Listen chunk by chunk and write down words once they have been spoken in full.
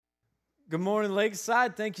Good morning,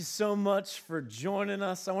 Lakeside. Thank you so much for joining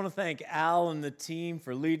us. I want to thank Al and the team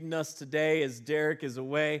for leading us today as Derek is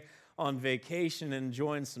away on vacation and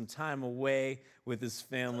enjoying some time away with his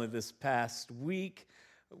family this past week.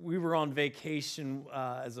 We were on vacation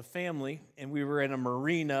as a family, and we were in a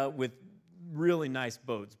marina with really nice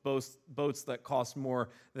boats that cost more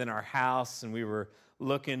than our house, and we were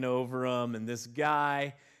looking over them, and this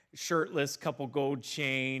guy, shirtless, couple gold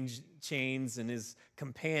chains, and his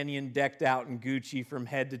companion decked out in Gucci from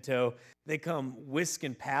head to toe. They come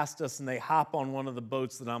whisking past us, and they hop on one of the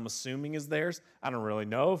boats that I'm assuming is theirs. I don't really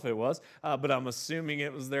know if it was, but I'm assuming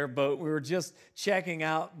it was their boat. We were just checking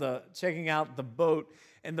out the boat,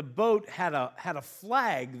 and the boat had a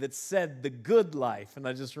flag that said "The Good Life," and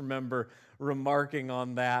I just remember remarking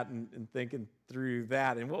on that and thinking through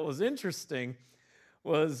that. And what was interesting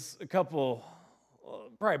was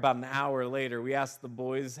probably about an hour later, we asked the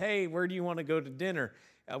boys, hey, where do you want to go to dinner?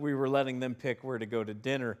 We were letting them pick where to go to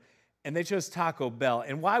dinner, and they chose Taco Bell.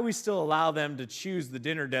 And why we still allow them to choose the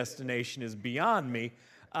dinner destination is beyond me,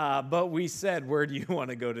 but we said, where do you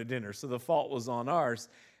want to go to dinner? So the fault was on ours.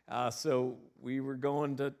 So we were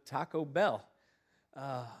going to Taco Bell.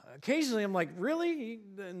 Occasionally, I'm like, really?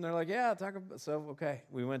 And they're like, yeah, Taco Bell. So, okay,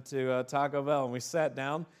 we went to Taco Bell, and we sat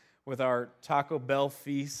down with our Taco Bell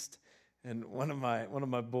feast. And one of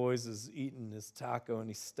my boys is eating his taco, and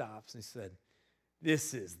he stops and he said,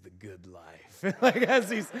 "This is the good life." Like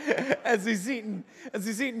as he's eating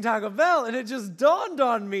Taco Bell, and it just dawned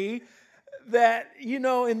on me that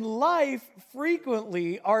in life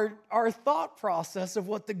frequently our thought process of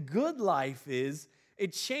what the good life is,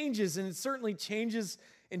 it changes, and it certainly changes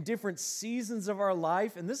in different seasons of our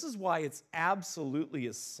life. And this is why it's absolutely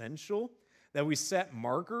essential that we set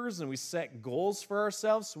markers and we set goals for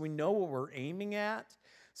ourselves so we know what we're aiming at.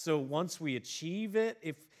 So once we achieve it,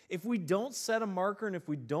 if we don't set a marker and if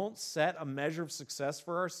we don't set a measure of success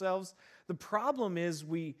for ourselves, the problem is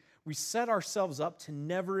we set ourselves up to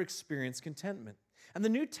never experience contentment. And the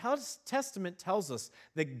New Testament tells us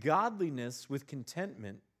that godliness with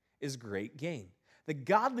contentment is great gain. That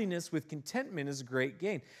godliness with contentment is great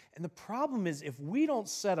gain. And the problem is if we don't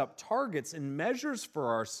set up targets and measures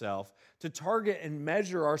for ourselves to target and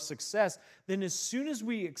measure our success, then as soon as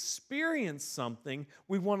we experience something,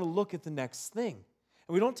 we want to look at the next thing.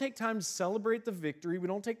 And we don't take time to celebrate the victory. We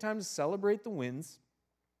don't take time to celebrate the wins.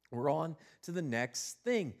 We're on to the next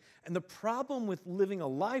thing. And the problem with living a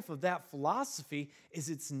life of that philosophy is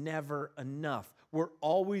it's never enough. We're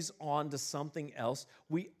always on to something else.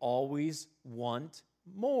 We always want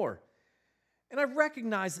more. And I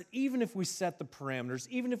recognize that even if we set the parameters,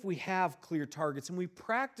 even if we have clear targets and we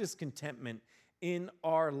practice contentment in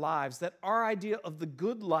our lives, that our idea of the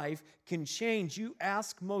good life can change. You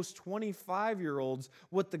ask most 25-year-olds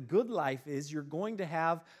what the good life is, you're going to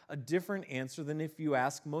have a different answer than if you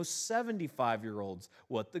ask most 75-year-olds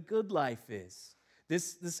what the good life is.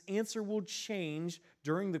 This answer will change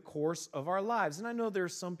during the course of our lives. And I know there are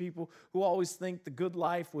some people who always think the good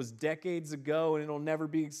life was decades ago and it'll never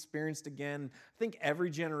be experienced again. I think every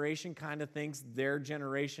generation kind of thinks their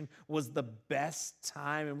generation was the best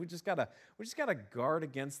time, and we just gotta guard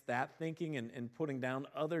against that thinking and putting down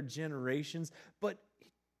other generations. But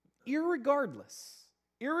irregardless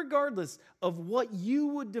of what you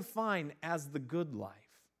would define as the good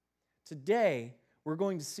life, today we're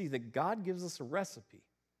going to see that God gives us a recipe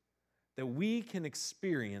that we can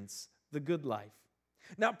experience the good life.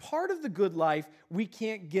 Now, part of the good life we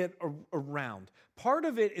can't get around. Part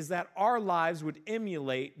of it is that our lives would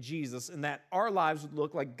emulate Jesus and that our lives would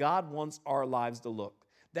look like God wants our lives to look.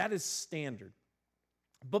 That is standard.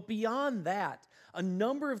 But beyond that, a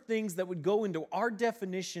number of things that would go into our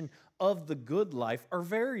definition of the good life are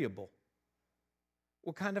variable.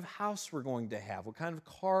 What kind of house we're going to have, what kind of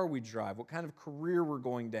car we drive, what kind of career we're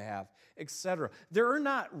going to have, etc. There are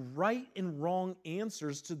not right and wrong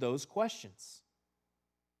answers to those questions.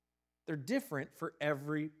 They're different for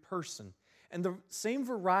every person. And the same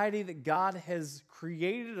variety that God has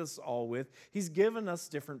created us all with, He's given us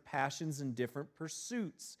different passions and different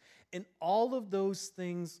pursuits. And all of those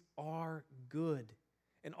things are good.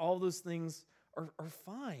 And all those things are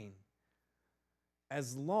fine,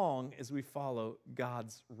 as long as we follow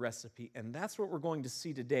God's recipe. And that's what we're going to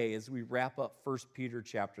see today as we wrap up 1 Peter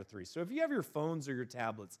chapter 3. So if you have your phones or your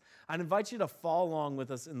tablets, I'd invite you to follow along with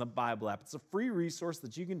us in the Bible app. It's a free resource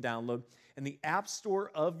that you can download in the app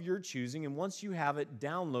store of your choosing. And once you have it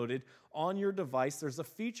downloaded on your device, there's a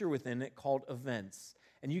feature within it called Events.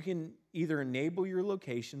 And you can either enable your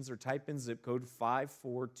locations or type in zip code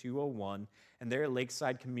 54201, and there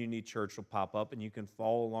Lakeside Community Church will pop up, and you can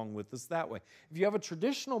follow along with us that way. If you have a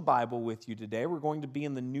traditional Bible with you today, we're going to be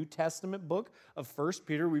in the New Testament book of 1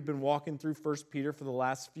 Peter. We've been walking through 1 Peter for the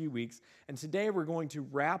last few weeks, and today we're going to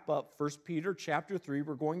wrap up 1 Peter chapter 3.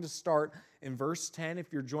 We're going to start in verse 10.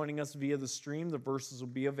 If you're joining us via the stream, the verses will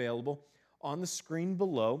be available on the screen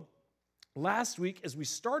below. Last week, as we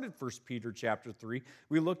started 1 Peter chapter 3,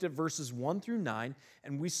 we looked at verses 1 through 9,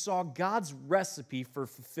 and we saw God's recipe for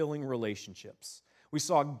fulfilling relationships. We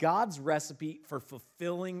saw God's recipe for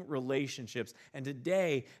fulfilling relationships. And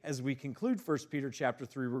today, as we conclude 1 Peter chapter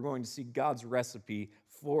 3, we're going to see God's recipe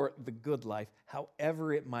for the good life,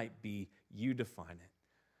 however it might be, you define it.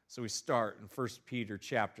 So we start in 1 Peter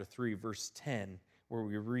chapter 3, verse 10, where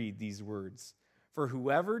we read these words, "For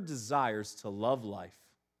whoever desires to love life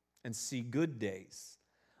and see good days,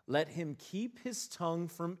 let him keep his tongue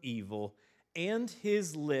from evil and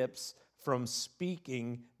his lips from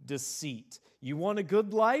speaking deceit." You want a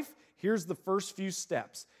good life? Here's the first few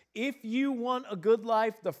steps. If you want a good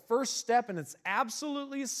life, the first step, and it's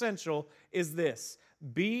absolutely essential, is this: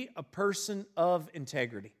 be a person of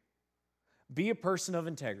integrity. Be a person of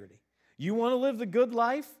integrity. You want to live the good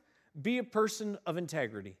life? Be a person of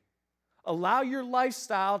integrity. Allow your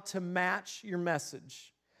lifestyle to match your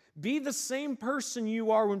message. Be the same person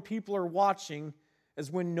you are when people are watching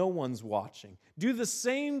as when no one's watching. Do the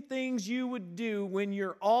same things you would do when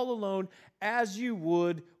you're all alone as you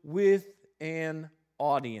would with an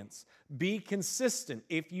audience. Be consistent.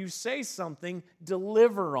 If you say something,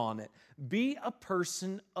 deliver on it. Be a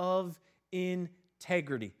person of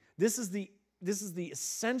integrity. This is the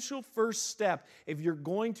essential first step if you're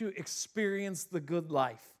going to experience the good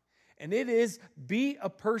life. And it is, be a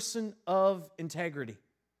person of integrity.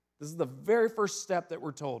 This is the very first step that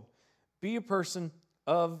we're told. Be a person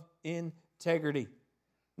of integrity.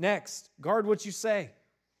 Next, guard what you say.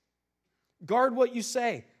 Guard what you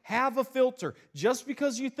say. Have a filter. Just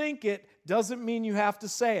because you think it doesn't mean you have to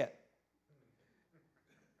say it.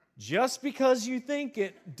 Just because you think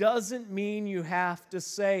it doesn't mean you have to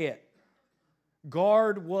say it.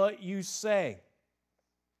 Guard what you say.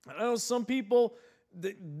 I know some people,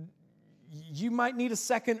 you might need a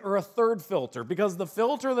second or a third filter because the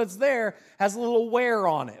filter that's there has a little wear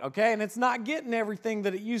on it, okay? And it's not getting everything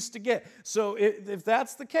that it used to get. So if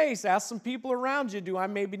that's the case, ask some people around you, do I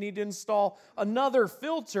maybe need to install another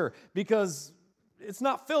filter because it's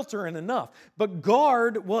not filtering enough? But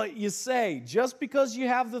guard what you say. Just because you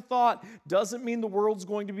have the thought doesn't mean the world's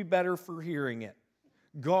going to be better for hearing it.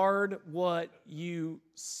 Guard what you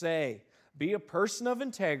say. Be a person of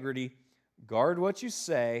integrity. Guard what you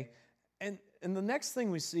say. And the next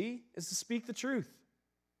thing we see is to speak the truth.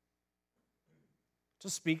 To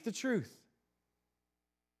speak the truth.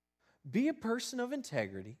 Be a person of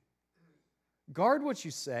integrity. Guard what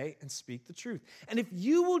you say and speak the truth. And if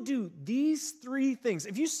you will do these three things,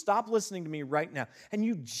 if you stop listening to me right now and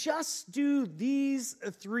you just do these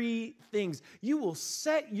three things, you will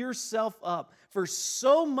set yourself up for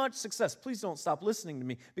so much success. Please don't stop listening to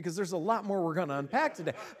me because there's a lot more we're going to unpack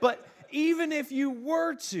today. But even if you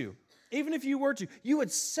were to, you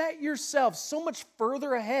would set yourself so much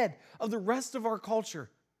further ahead of the rest of our culture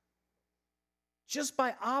just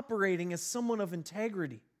by operating as someone of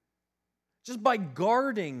integrity, just by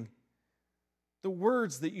guarding the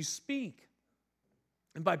words that you speak,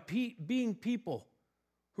 and by being people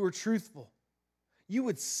who are truthful. You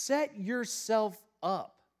would set yourself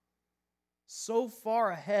up so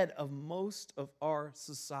far ahead of most of our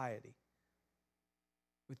society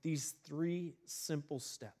with these three simple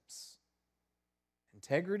steps: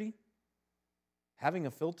 integrity, having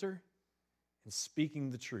a filter, and speaking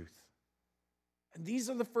the truth. And these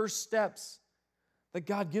are the first steps that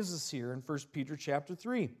God gives us here in 1 Peter chapter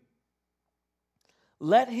 3.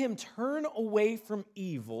 Let him turn away from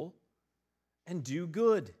evil and do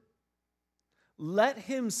good. Let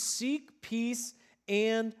him seek peace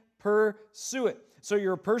and pursue it. So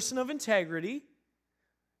you're a person of integrity.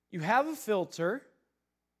 You have a filter.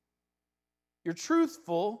 You're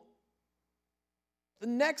truthful. The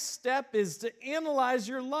next step is to analyze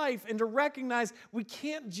your life and to recognize we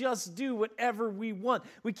can't just do whatever we want.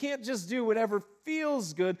 We can't just do whatever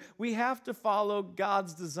feels good. We have to follow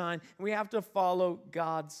God's design, and we have to follow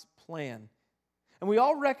God's plan. And we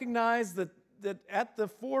all recognize that at the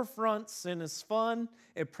forefront, sin is fun.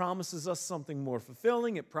 It promises us something more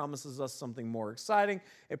fulfilling. It promises us something more exciting.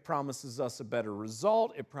 It promises us a better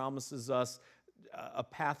result. It promises us a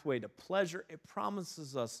pathway to pleasure. It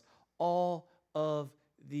promises us all of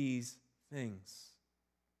these things.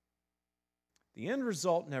 The end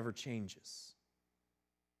result never changes.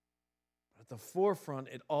 the forefront,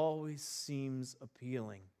 it always seems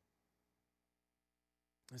appealing.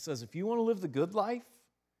 It says, if you want to live the good life,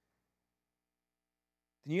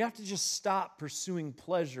 then you have to just stop pursuing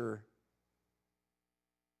pleasure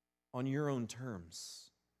on your own terms.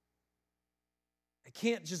 It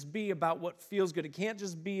can't just be about what feels good. It can't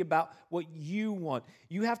just be about what you want.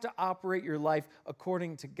 You have to operate your life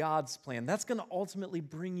according to God's plan. That's going to ultimately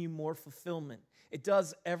bring you more fulfillment. It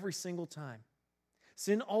does every single time.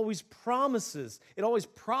 Sin always promises. It always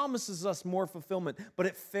promises us more fulfillment, but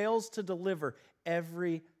it fails to deliver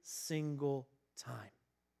every single time.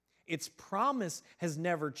 Its promise has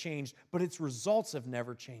never changed, but its results have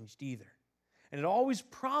never changed either. And it always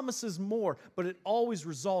promises more, but it always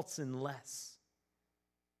results in less.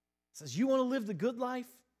 It says, you want to live the good life?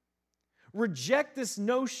 Reject this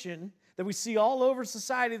notion that we see all over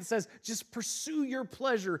society that says, just pursue your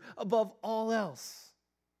pleasure above all else.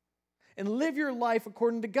 And live your life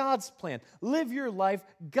according to God's plan. Live your life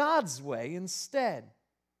God's way instead.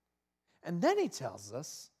 And then he tells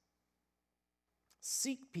us,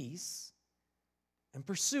 seek peace and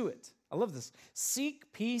pursue it. I love this.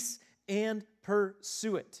 Seek peace and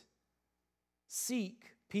pursue it. Seek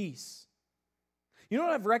peace. You know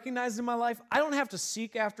what I've recognized in my life? I don't have to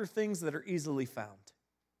seek after things that are easily found.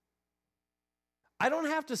 I don't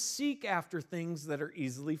have to seek after things that are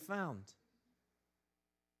easily found.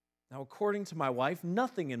 Now, according to my wife,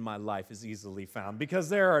 nothing in my life is easily found because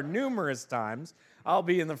there are numerous times I'll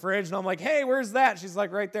be in the fridge and I'm like, hey, where's that? She's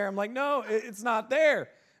like, right there. I'm like, no, it's not there.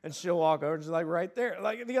 And she'll walk over and she's like, right there.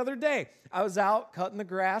 Like the other day, I was out cutting the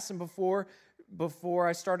grass, and before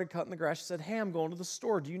I started cutting the grass, she said, hey, I'm going to the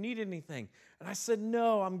store. Do you need anything? And I said,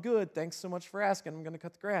 no, I'm good. Thanks so much for asking. I'm going to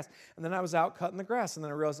cut the grass. And then I was out cutting the grass, and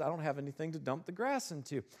then I realized I don't have anything to dump the grass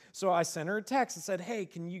into. So I sent her a text and said, hey,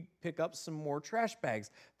 can you pick up some more trash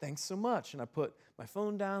bags? Thanks so much. And I put my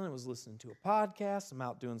phone down and was listening to a podcast. I'm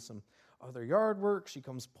out doing some other yard work. She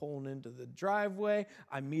comes pulling into the driveway.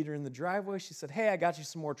 I meet her in the driveway. She said, hey, I got you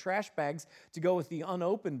some more trash bags to go with the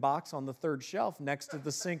unopened box on the third shelf next to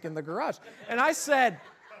the sink in the garage. And I said,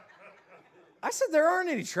 there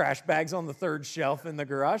aren't any trash bags on the third shelf in the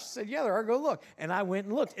garage. She said, yeah, there are. Go look. And I went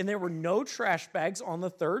and looked, and there were no trash bags on the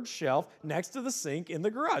third shelf next to the sink in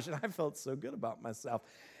the garage. And I felt so good about myself.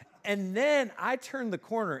 And then I turned the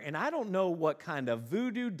corner, and I don't know what kind of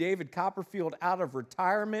voodoo David Copperfield out of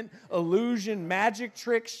retirement illusion magic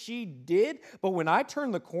trick she did, but when I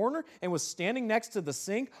turned the corner and was standing next to the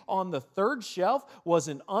sink, on the third shelf was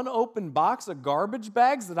an unopened box of garbage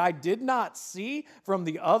bags that I did not see from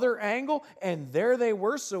the other angle, and there they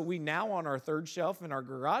were. So we now on our third shelf in our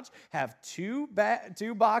garage have two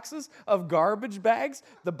boxes of garbage bags,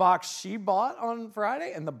 the box she bought on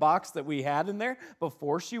Friday and the box that we had in there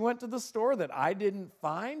before she went to the store that I didn't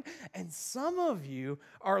find. And some of you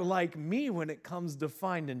are like me when it comes to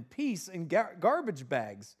finding peace in garbage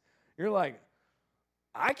bags. You're like,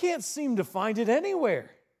 I can't seem to find it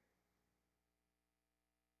anywhere.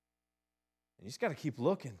 And you just got to keep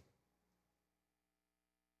looking.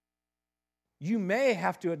 You may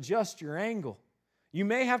have to adjust your angle. You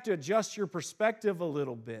may have to adjust your perspective a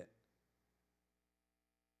little bit.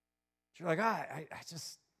 You're like,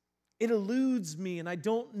 it eludes me, and I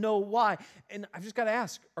don't know why. And I've just got to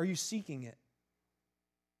ask, are you seeking it?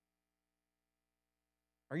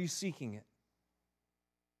 Are you seeking it?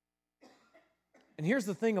 And here's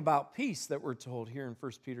the thing about peace that we're told here in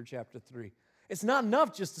 1 Peter chapter 3. It's not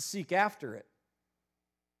enough just to seek after it.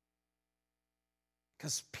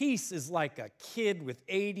 Because peace is like a kid with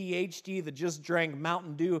ADHD that just drank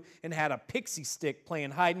Mountain Dew and had a pixie stick playing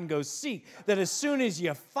hide and go seek. That as soon as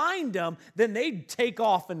you find them, then they take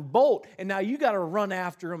off and bolt. And now you got to run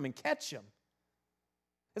after them and catch them.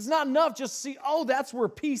 It's not enough just to see, oh, that's where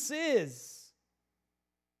peace is.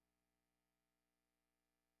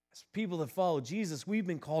 As people that follow Jesus, we've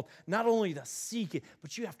been called not only to seek it,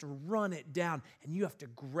 but you have to run it down and you have to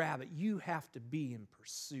grab it. You have to be in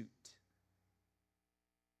pursuit.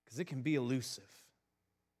 Because it can be elusive.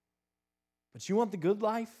 But you want the good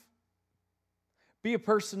life? Be a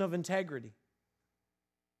person of integrity.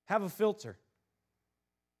 Have a filter.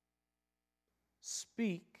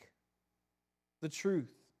 Speak the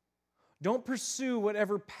truth. Don't pursue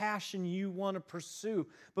whatever passion you want to pursue,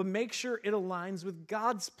 but make sure it aligns with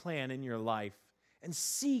God's plan in your life and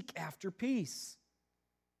seek after peace.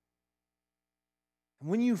 And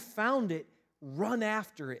when you found it, run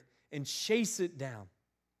after it and chase it down.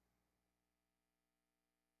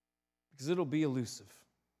 Because it'll be elusive.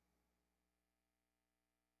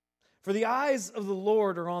 For the eyes of the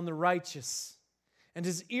Lord are on the righteous, and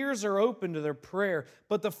his ears are open to their prayer,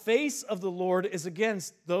 but the face of the Lord is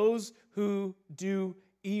against those who do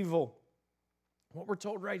evil. What we're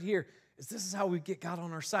told right here is this is how we get God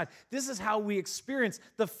on our side. This is how we experience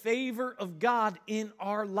the favor of God in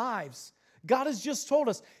our lives. God has just told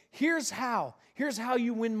us, here's how. Here's how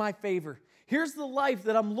you win my favor. Here's the life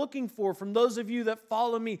that I'm looking for from those of you that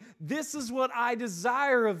follow me. This is what I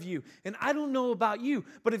desire of you. And I don't know about you,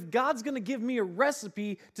 but if God's going to give me a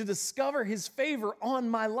recipe to discover His favor on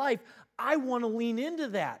my life, I want to lean into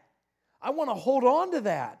that. I want to hold on to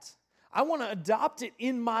that. I want to adopt it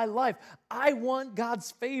in my life. I want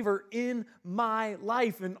God's favor in my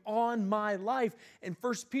life and on my life. And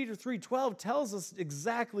 1 Peter 3:12 tells us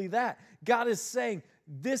exactly that. God is saying,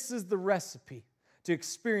 this is the recipe to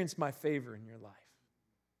experience my favor in your life.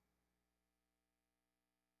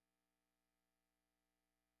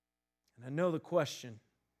 And I know the question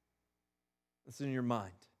that's in your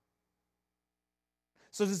mind.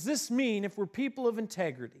 So does this mean if we're people of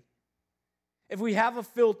integrity, if we have a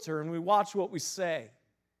filter and we watch what we say,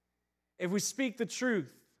 if we speak the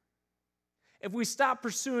truth, if we stop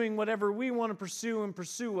pursuing whatever we want to pursue and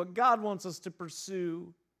pursue what God wants us to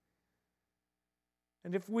pursue,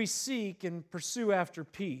 and if we seek and pursue after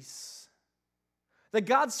peace, that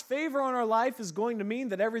God's favor on our life is going to mean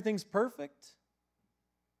that everything's perfect?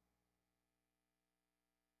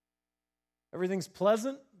 Everything's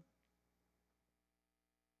pleasant?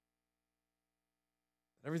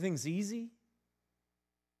 Everything's easy?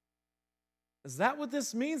 Is that what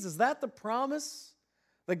this means? Is that the promise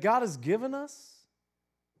that God has given us?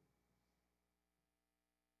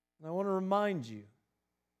 And I want to remind you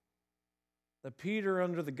that Peter,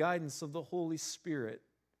 under the guidance of the Holy Spirit,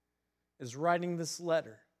 is writing this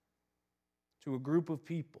letter to a group of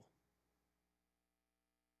people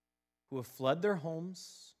who have fled their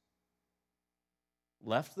homes,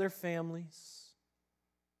 left their families,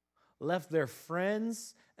 left their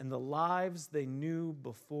friends and the lives they knew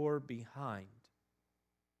before behind.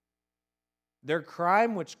 Their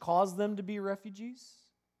crime, which caused them to be refugees,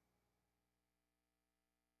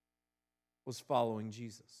 was following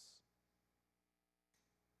Jesus.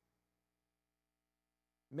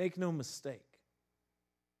 Make no mistake,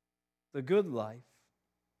 the good life,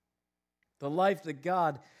 the life that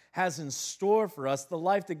God has in store for us, the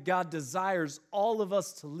life that God desires all of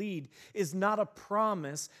us to lead, is not a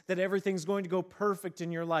promise that everything's going to go perfect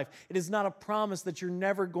in your life. It is not a promise that you're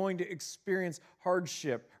never going to experience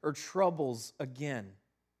hardship or troubles again.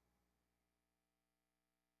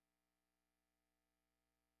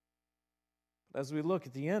 But as we look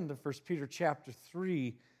at the end of 1 Peter chapter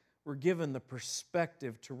 3, we're given the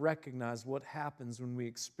perspective to recognize what happens when we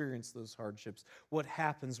experience those hardships, what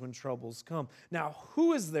happens when troubles come. Now,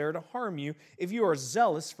 who is there to harm you if you are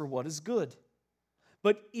zealous for what is good?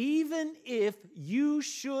 But even if you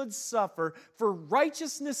should suffer for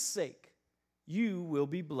righteousness' sake, you will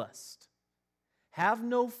be blessed. Have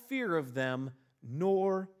no fear of them,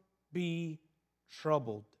 nor be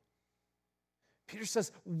troubled. Peter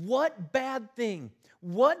says, what bad thing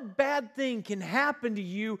can happen to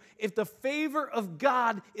you if the favor of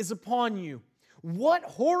God is upon you? What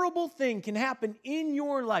horrible thing can happen in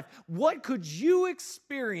your life? What could you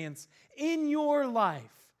experience in your life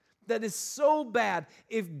that is so bad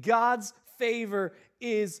if God's favor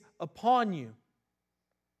is upon you?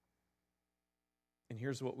 And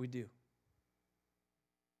here's what we do.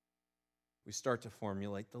 We start to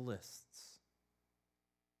formulate the lists.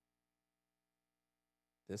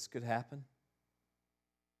 This could happen.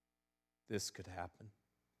 This could happen.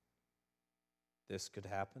 This could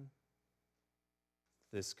happen.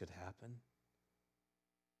 This could happen.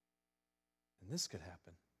 And this could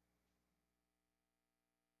happen.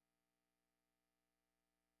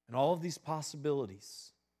 And all of these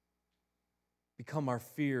possibilities become our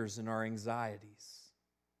fears and our anxieties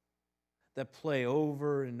that play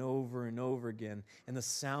over and over and over again in the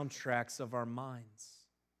soundtracks of our minds.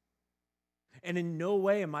 And in no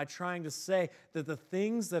way am I trying to say that the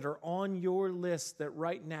things that are on your list that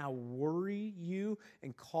right now worry you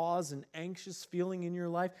and cause an anxious feeling in your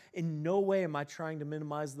life, in no way am I trying to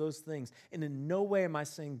minimize those things. And in no way am I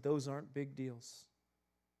saying those aren't big deals.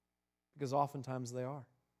 Because oftentimes they are.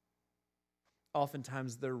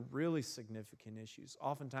 Oftentimes they're really significant issues.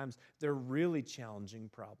 Oftentimes they're really challenging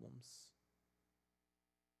problems.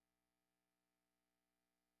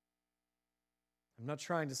 I'm not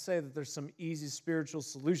trying to say that there's some easy spiritual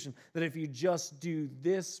solution, that if you just do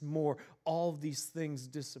this more, all of these things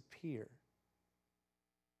disappear.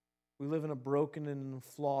 We live in a broken and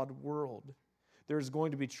flawed world. There's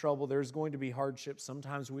going to be trouble. There's going to be hardship.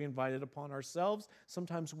 Sometimes we invite it upon ourselves.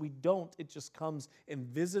 Sometimes we don't. It just comes and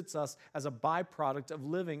visits us as a byproduct of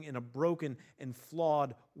living in a broken and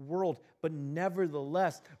flawed world. But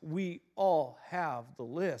nevertheless, we all have the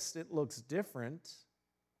list. It looks different,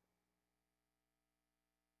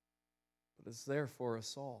 but it's there for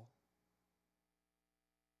us all.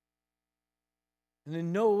 And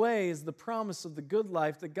in no way is the promise of the good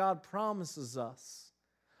life that God promises us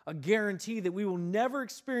a guarantee that we will never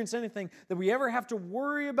experience anything that we ever have to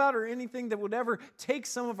worry about, or anything that would ever take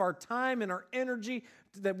some of our time and our energy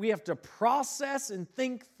that we have to process and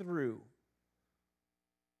think through.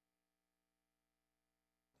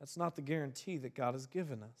 That's not the guarantee that God has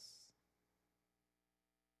given us.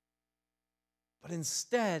 But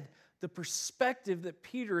instead, the perspective that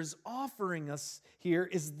Peter is offering us here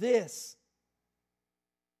is this: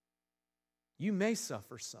 you may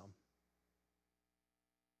suffer some.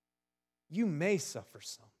 You may suffer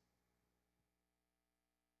some.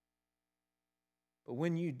 But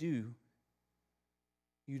when you do,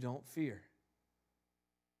 you don't fear.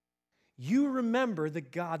 You remember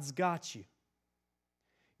that God's got you.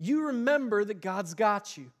 You remember that God's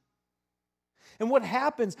got you. And what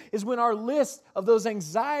happens is when our list of those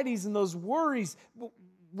anxieties and those worries,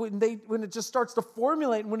 when it just starts to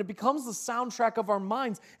formulate and when it becomes the soundtrack of our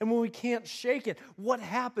minds and when we can't shake it, what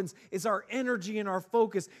happens is our energy and our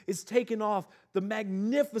focus is taken off the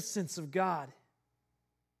magnificence of God.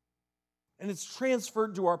 And it's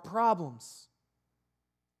transferred to our problems.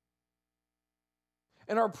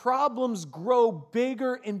 And our problems grow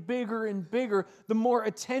bigger and bigger and bigger the more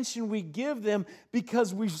attention we give them,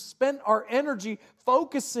 because we've spent our energy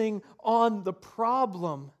focusing on the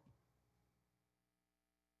problem.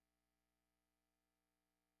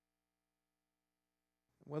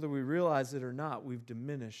 Whether we realize it or not, we've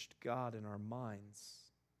diminished God in our minds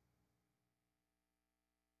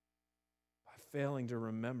by failing to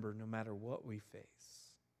remember, no matter what we face,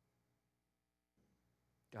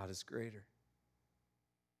 God is greater.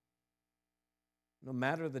 No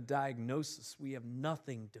matter the diagnosis, we have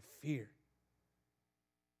nothing to fear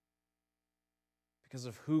because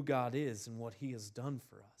of who God is and what He has done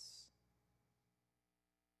for us.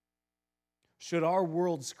 Should our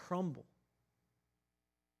worlds crumble,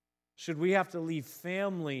 should we have to leave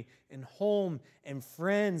family and home and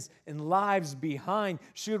friends and lives behind?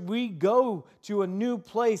 Should we go to a new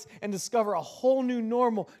place and discover a whole new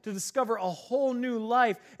normal, to discover a whole new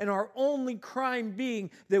life, and our only crime being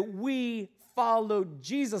that we followed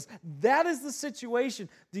Jesus? That is the situation,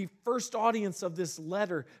 the first audience of this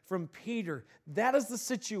letter from Peter. That is the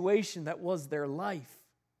situation that was their life.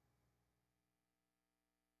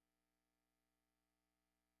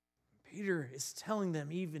 Peter is telling them,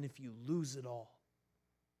 even if you lose it all,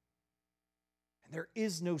 and there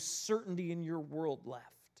is no certainty in your world left,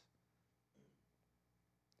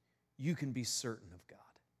 you can be certain of God.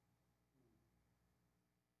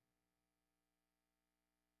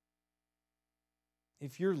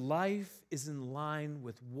 If your life is in line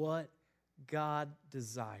with what God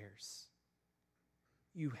desires,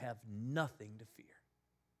 you have nothing to fear.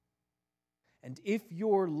 And if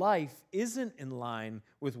your life isn't in line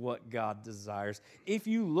with what God desires, if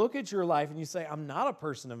you look at your life and you say, I'm not a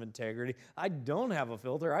person of integrity, I don't have a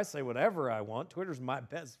filter, I say whatever I want, Twitter's my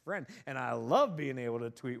best friend, and I love being able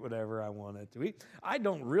to tweet whatever I want to tweet, I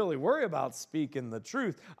don't really worry about speaking the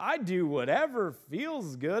truth, I do whatever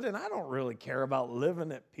feels good, and I don't really care about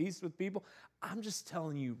living at peace with people, I'm just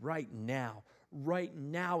telling you right now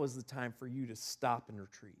is the time for you to stop and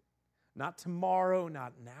retreat. Not tomorrow,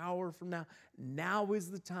 not an hour from now. Now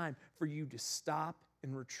is the time for you to stop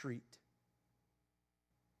and retreat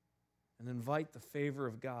and invite the favor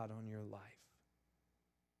of God on your life.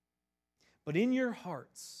 But in your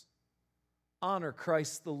hearts, honor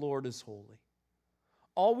Christ the Lord as holy,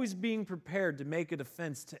 always being prepared to make a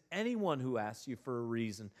defense to anyone who asks you for a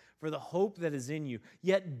reason, for the hope that is in you,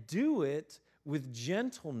 yet do it with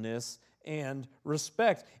gentleness and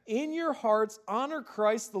respect. In your hearts, honor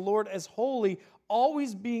Christ the Lord as holy,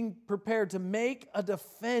 always being prepared to make a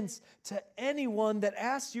defense to anyone that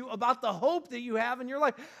asks you about the hope that you have in your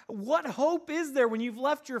life. What hope is there when you've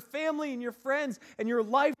left your family and your friends and your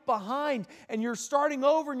life behind and you're starting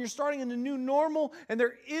over and you're starting in a new normal and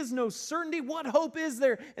there is no certainty? What hope is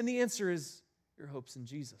there? And the answer is your hope's in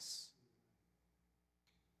Jesus.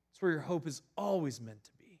 It's where your hope is always meant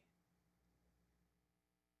to be.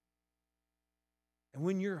 And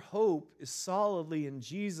when your hope is solidly in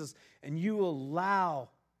Jesus and you allow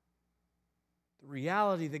the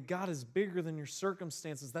reality that God is bigger than your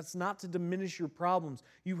circumstances, that's not to diminish your problems.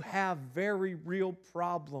 You have very real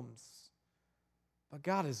problems. But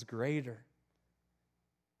God is greater.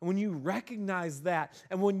 And when you recognize that,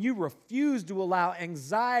 and when you refuse to allow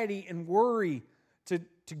anxiety and worry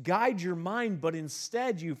to guide your mind, but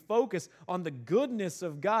instead you focus on the goodness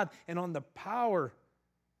of God and on the power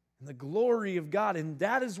and the glory of God, and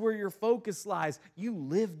that is where your focus lies, you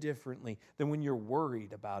live differently than when you're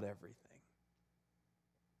worried about everything.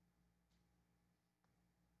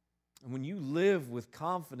 And when you live with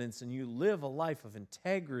confidence and you live a life of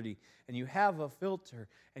integrity and you have a filter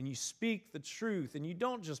and you speak the truth and you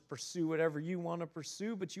don't just pursue whatever you want to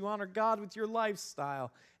pursue, but you honor God with your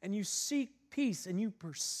lifestyle and you seek peace and you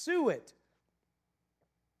pursue it,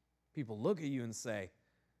 people look at you and say,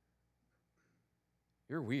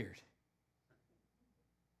 "You're weird.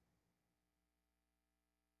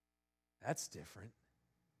 That's different.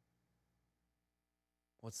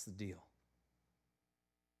 What's the deal?"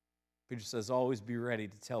 Peter says, always be ready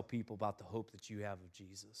to tell people about the hope that you have of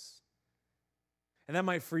Jesus. And that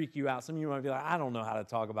might freak you out. Some of you might be like, I don't know how to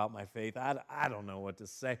talk about my faith. I don't know what to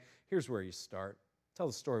say. Here's where you start. Tell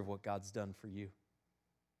the story of what God's done for you.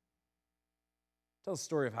 Tell the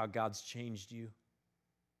story of how God's changed you.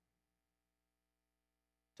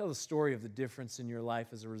 Tell the story of the difference in your life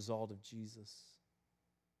as a result of Jesus.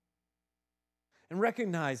 And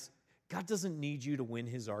recognize God doesn't need you to win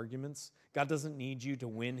his arguments. God doesn't need you to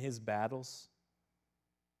win his battles.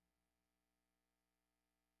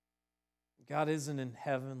 God isn't in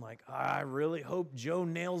heaven like, I really hope Joe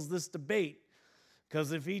nails this debate,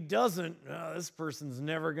 because if he doesn't, this person's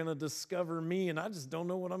never going to discover me, and I just don't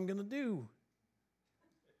know what I'm going to do.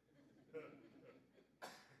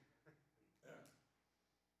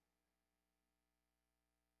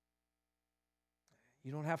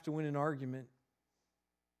 You don't have to win an argument,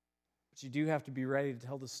 but you do have to be ready to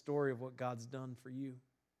tell the story of what God's done for you.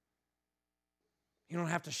 You don't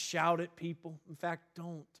have to shout at people. In fact,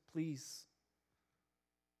 don't, please.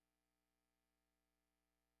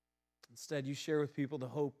 Instead, you share with people the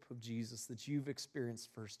hope of Jesus that you've experienced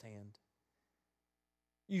firsthand.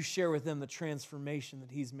 You share with them the transformation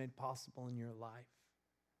that he's made possible in your life.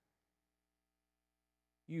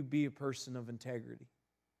 You be a person of integrity.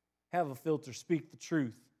 Have a filter, speak the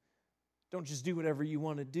truth. Don't just do whatever you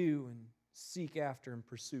want to do, and seek after and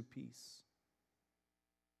pursue peace.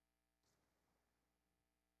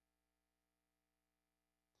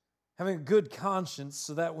 Having a good conscience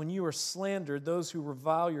so that when you are slandered, those who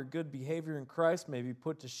revile your good behavior in Christ may be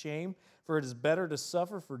put to shame. For it is better to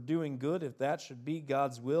suffer for doing good, if that should be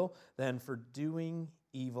God's will, than for doing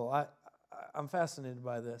evil. I'm fascinated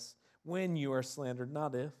by this. When you are slandered,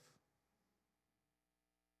 not if.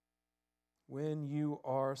 When you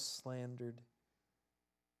are slandered.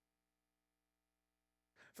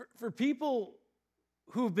 For people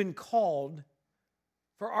who have been called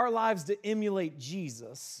for our lives to emulate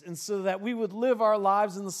Jesus, and so that we would live our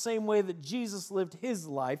lives in the same way that Jesus lived his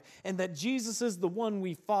life, and that Jesus is the one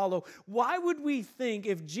we follow, why would we think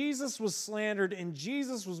if Jesus was slandered and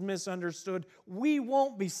Jesus was misunderstood, we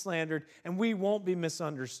won't be slandered and we won't be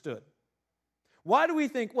misunderstood? Why do we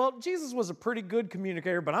think, well, Jesus was a pretty good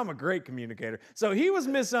communicator, but I'm a great communicator. So he was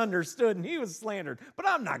misunderstood and he was slandered, but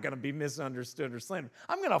I'm not going to be misunderstood or slandered.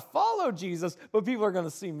 I'm going to follow Jesus, but people are going to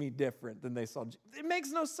see me different than they saw Jesus. It makes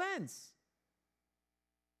no sense.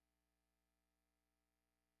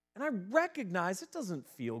 And I recognize it doesn't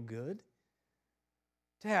feel good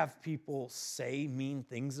to have people say mean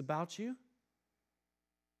things about you,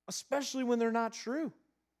 especially when they're not true.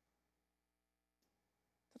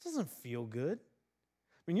 That doesn't feel good.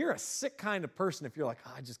 I mean, you're a sick kind of person if you're like,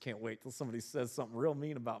 I just can't wait till somebody says something real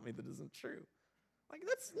mean about me that isn't true. Like,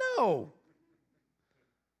 no.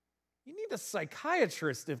 You need a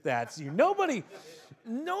psychiatrist if that's you. Nobody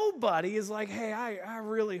is like, hey, I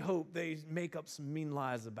really hope they make up some mean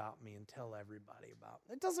lies about me and tell everybody about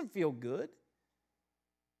it. It doesn't feel good.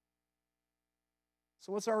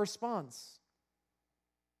 So what's our response?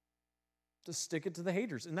 To stick it to the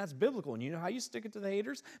haters. And that's biblical. And you know how you stick it to the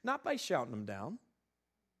haters? Not by shouting them down,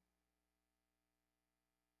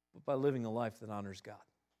 but by living a life that honors God.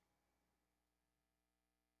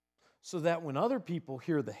 So that when other people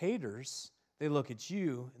hear the haters, they look at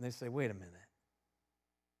you and they say, wait a minute.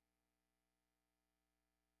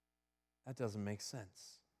 That doesn't make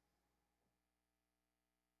sense.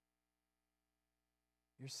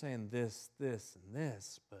 You're saying this, this, and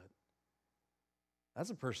this, but that's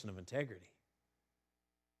a person of integrity.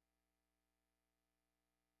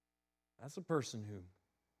 That's a person who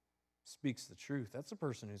speaks the truth. That's a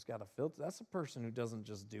person who's got a filter. That's a person who doesn't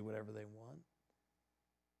just do whatever they want.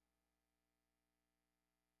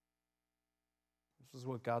 This is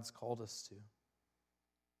what God's called us to.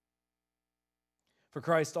 For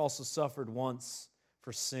Christ also suffered once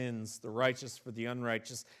for sins, the righteous for the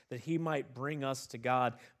unrighteous, that he might bring us to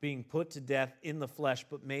God, being put to death in the flesh,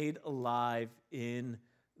 but made alive in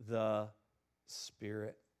the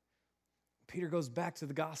Spirit. Peter goes back to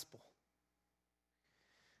the gospel.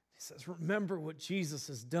 He says, remember what Jesus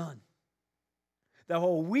has done. That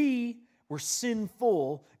while we were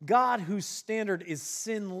sinful, God, whose standard is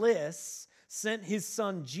sinless, sent his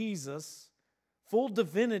son Jesus, full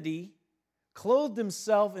divinity, clothed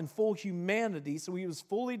himself in full humanity, so he was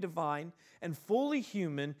fully divine and fully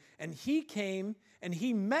human, and he came and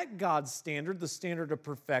he met God's standard, the standard of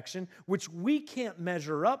perfection, which we can't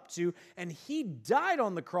measure up to, and he died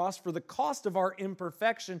on the cross for the cost of our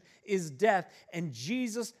imperfection is death, and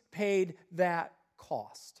Jesus paid that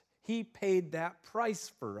cost. He paid that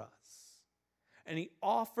price for us, and he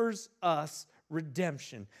offers us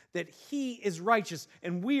redemption, that he is righteous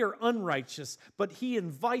and we are unrighteous, but he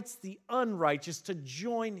invites the unrighteous to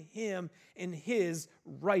join him in his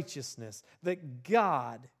righteousness, that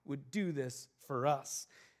God would do this for us.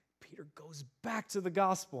 Peter goes back to the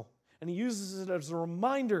gospel and he uses it as a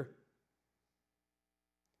reminder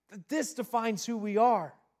that this defines who we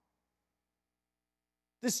are.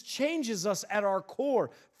 This changes us at our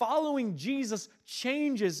core. Following Jesus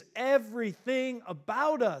changes everything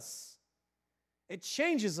about us. It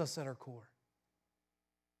changes us at our core.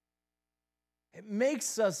 It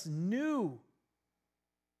makes us new.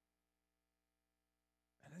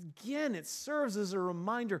 And again, it serves as a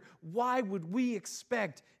reminder, why would we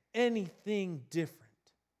expect anything different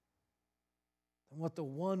than what the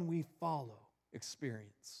one we follow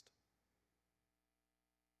experienced?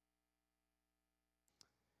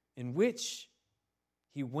 In which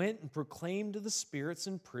he went and proclaimed to the spirits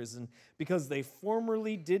in prison, because they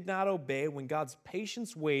formerly did not obey when God's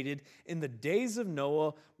patience waited in the days of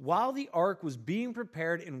Noah while the ark was being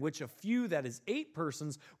prepared, in which a few, that is 8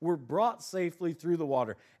 persons, were brought safely through the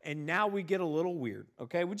water. And now we get a little weird,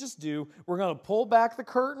 okay? We just do. We're going to pull back the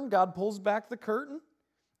curtain. God pulls back the curtain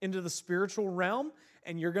into the spiritual realm,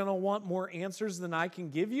 and you're going to want more answers than I can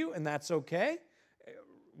give you, and that's okay.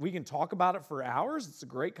 We can talk about it for hours. It's a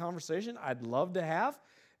great conversation I'd love to have.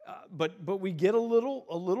 But we get a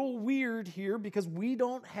little weird here because we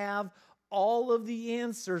don't have all of the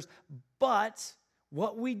answers. But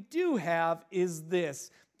what we do have is this.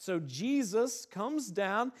 So Jesus comes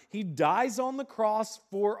down. He dies on the cross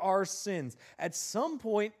for our sins. At some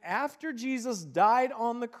point after Jesus died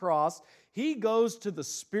on the cross, he goes to the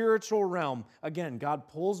spiritual realm. Again, God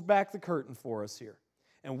pulls back the curtain for us here.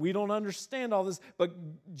 And we don't understand all this, but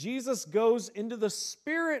Jesus goes into the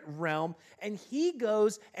spirit realm, and he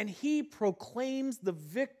goes and he proclaims the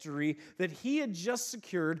victory that he had just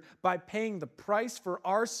secured by paying the price for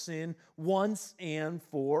our sin once and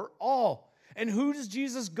for all. And who does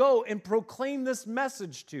Jesus go and proclaim this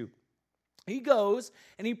message to? He goes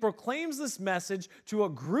and he proclaims this message to a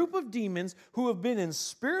group of demons who have been in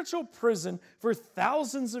spiritual prison for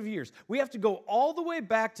thousands of years. We have to go all the way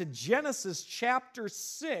back to Genesis chapter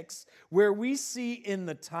 6, where we see in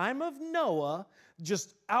the time of Noah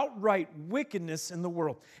just outright wickedness in the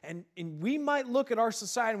world. And we might look at our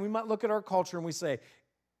society, and we might look at our culture, and we say,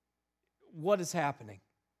 what is happening?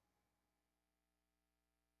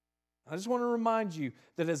 I just want to remind you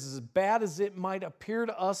that as bad as it might appear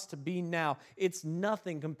to us to be now, it's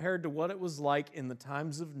nothing compared to what it was like in the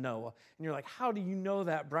times of Noah. And you're like, how do you know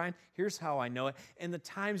that, Brian? Here's how I know it. In the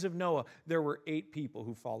times of Noah, there were 8 people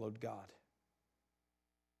who followed God.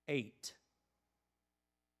 8.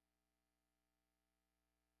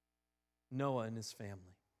 Noah and his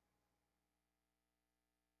family.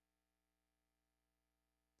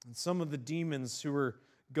 And some of the demons who were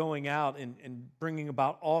going out and bringing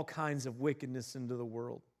about all kinds of wickedness into the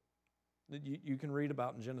world that you can read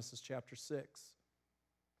about in Genesis chapter 6.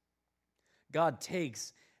 God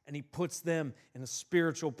takes and he puts them in a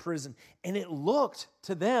spiritual prison, and it looked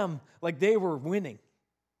to them like they were winning.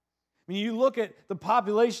 I mean, you look at the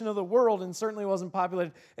population of the world, and certainly wasn't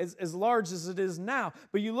populated as large as it is now,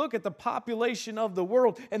 but you look at the population of the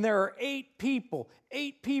world, and there are 8 people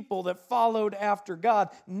that followed after God,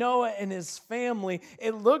 Noah and his family.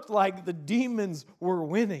 It looked like the demons were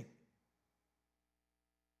winning.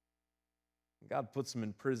 God puts them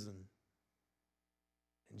in prison.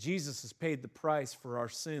 And Jesus has paid the price for our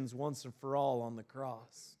sins once and for all on the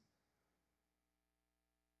cross.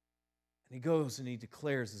 And he goes and he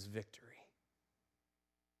declares his victory.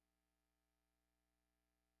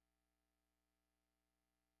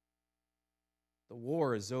 The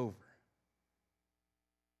war is over.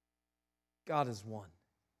 God has won.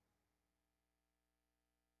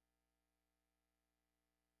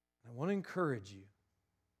 I want to encourage you,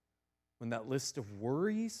 when that list of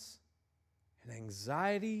worries and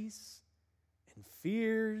anxieties and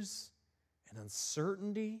fears and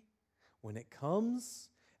uncertainty, when it comes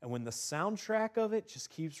and when the soundtrack of it just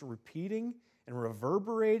keeps repeating and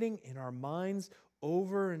reverberating in our minds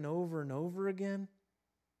over and over and over again,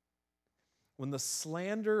 when the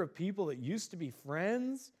slander of people that used to be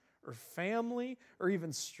friends or family or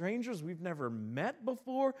even strangers we've never met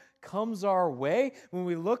before comes our way, when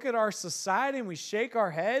we look at our society and we shake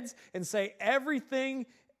our heads and say everything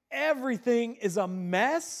is a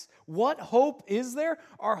mess, what hope is there?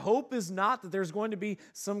 Our hope is not that there's going to be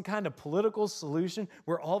some kind of political solution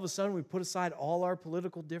where all of a sudden we put aside all our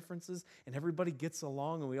political differences and everybody gets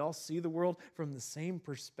along and we all see the world from the same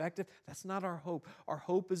perspective. That's not our hope. Our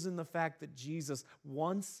hope is in the fact that Jesus,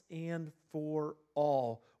 once and for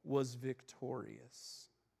all, was victorious.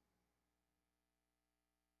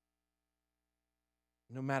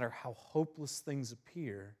 No matter how hopeless things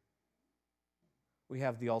appear, we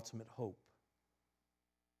have the ultimate hope.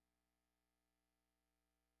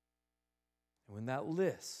 And when that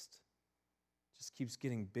list just keeps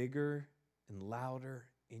getting bigger and louder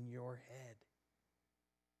in your head,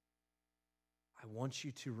 I want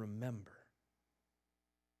you to remember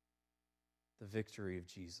the victory of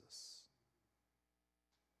Jesus.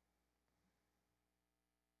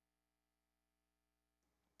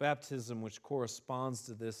 Baptism, which corresponds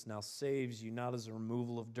to this, now saves you not as a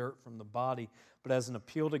removal of dirt from the body, but as an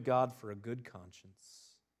appeal to God for a good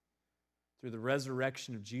conscience. Through the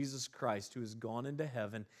resurrection of Jesus Christ, who has gone into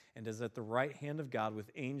heaven and is at the right hand of God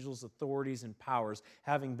with angels, authorities, and powers,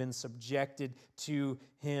 having been subjected to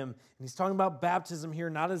him. And he's talking about baptism here,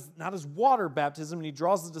 not as water baptism, and he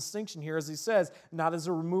draws the distinction here, as he says, not as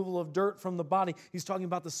a removal of dirt from the body. He's talking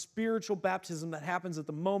about the spiritual baptism that happens at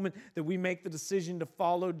the moment that we make the decision to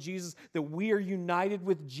follow Jesus, that we are united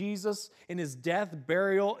with Jesus in his death,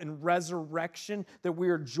 burial, and resurrection, that we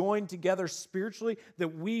are joined together spiritually,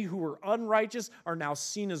 that we who are unrighteous are now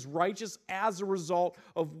seen as righteous as a result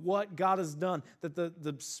of what God has done, that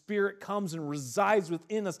the Spirit comes and resides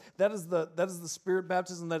within us. That is the Spirit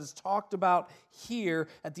baptism that is talked about here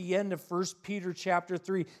at the end of 1 Peter chapter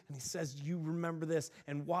 3. And he says, you remember this.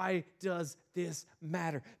 And why does this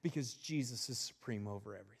matter? Because Jesus is supreme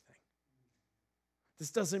over everything. This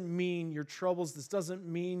doesn't mean your troubles, this doesn't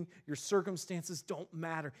mean your circumstances don't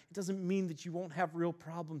matter. It doesn't mean that you won't have real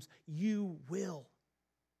problems. You will.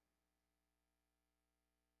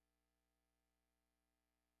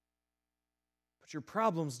 But your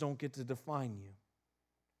problems don't get to define you.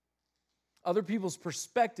 Other people's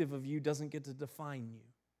perspective of you doesn't get to define you.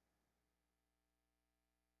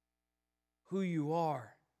 Who you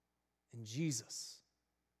are in Jesus,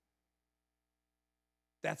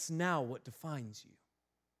 that's now what defines you.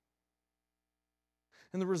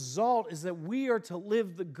 And the result is that we are to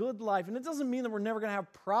live the good life. And it doesn't mean that we're never going to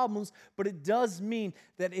have problems, but it does mean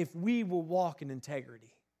that if we will walk in integrity,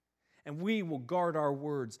 and we will guard our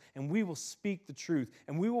words, and we will speak the truth,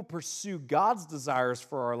 and we will pursue God's desires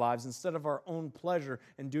for our lives instead of our own pleasure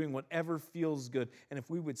and doing whatever feels good, and if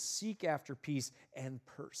we would seek after peace and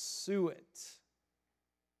pursue it,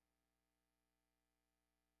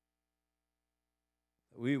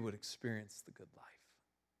 we would experience the good life.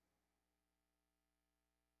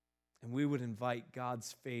 And we would invite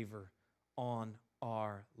God's favor on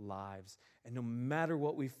our lives. And no matter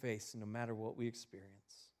what we face and no matter what we experience,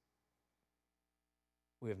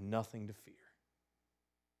 we have nothing to fear.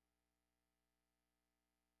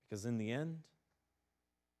 Because in the end,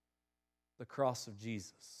 the cross of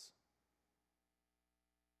Jesus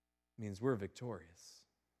means we're victorious.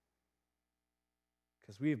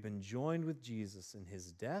 Because we have been joined with Jesus in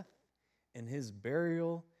his death, in his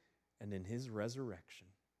burial, and in his resurrection.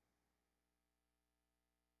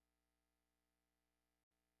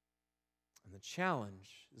 And the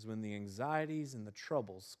challenge is when the anxieties and the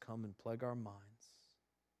troubles come and plague our minds,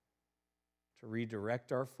 to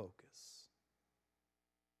redirect our focus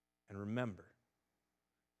and remember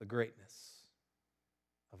the greatness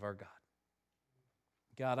of our God.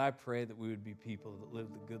 God, I pray that we would be people that live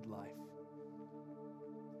the good life,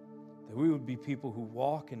 that we would be people who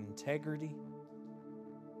walk in integrity,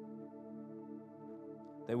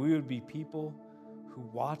 that we would be people who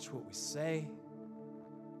watch what we say,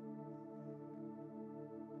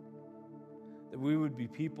 that we would be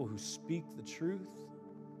people who speak the truth,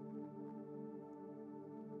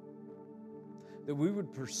 that we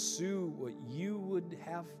would pursue what you would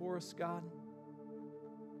have for us, God,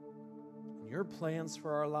 and your plans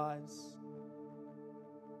for our lives,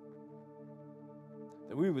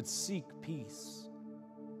 that we would seek peace.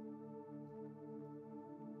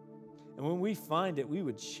 And when we find it, we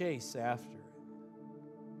would chase after it.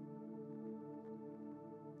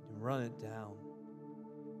 And and run it down.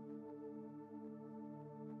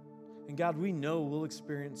 And God, we know we'll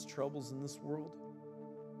experience troubles in this world.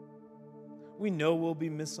 We know we'll be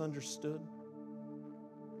misunderstood.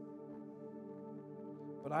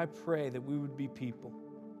 But I pray that we would be people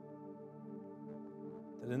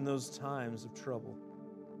that in those times of trouble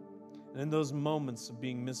and in those moments of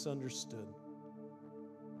being misunderstood,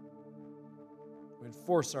 we'd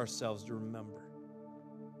force ourselves to remember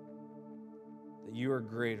that you are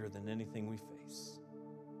greater than anything we face.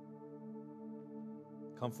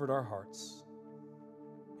 Comfort our hearts,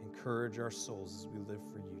 encourage our souls as we live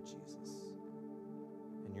for you, Jesus.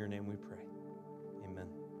 In your name we pray.